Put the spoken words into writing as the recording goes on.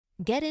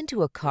Get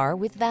into a car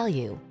with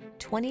value.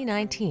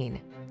 2019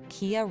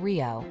 Kia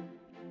Rio.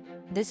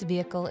 This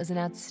vehicle is an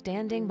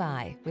outstanding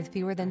buy with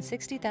fewer than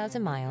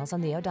 60,000 miles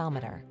on the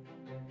odometer.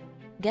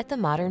 Get the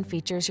modern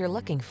features you're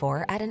looking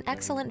for at an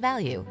excellent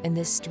value in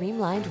this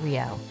streamlined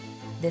Rio.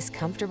 This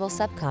comfortable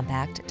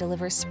subcompact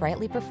delivers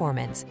sprightly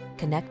performance,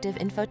 connective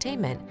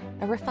infotainment,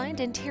 a refined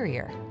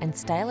interior, and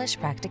stylish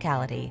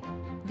practicality.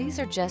 These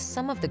are just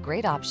some of the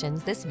great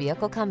options this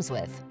vehicle comes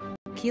with: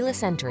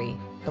 keyless entry,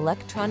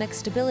 electronic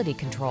stability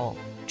control,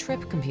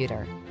 trip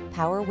computer,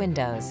 power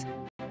windows,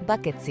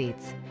 bucket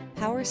seats,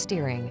 power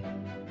steering.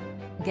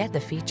 Get the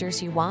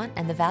features you want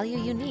and the value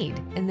you need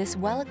in this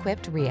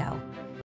well-equipped Rio.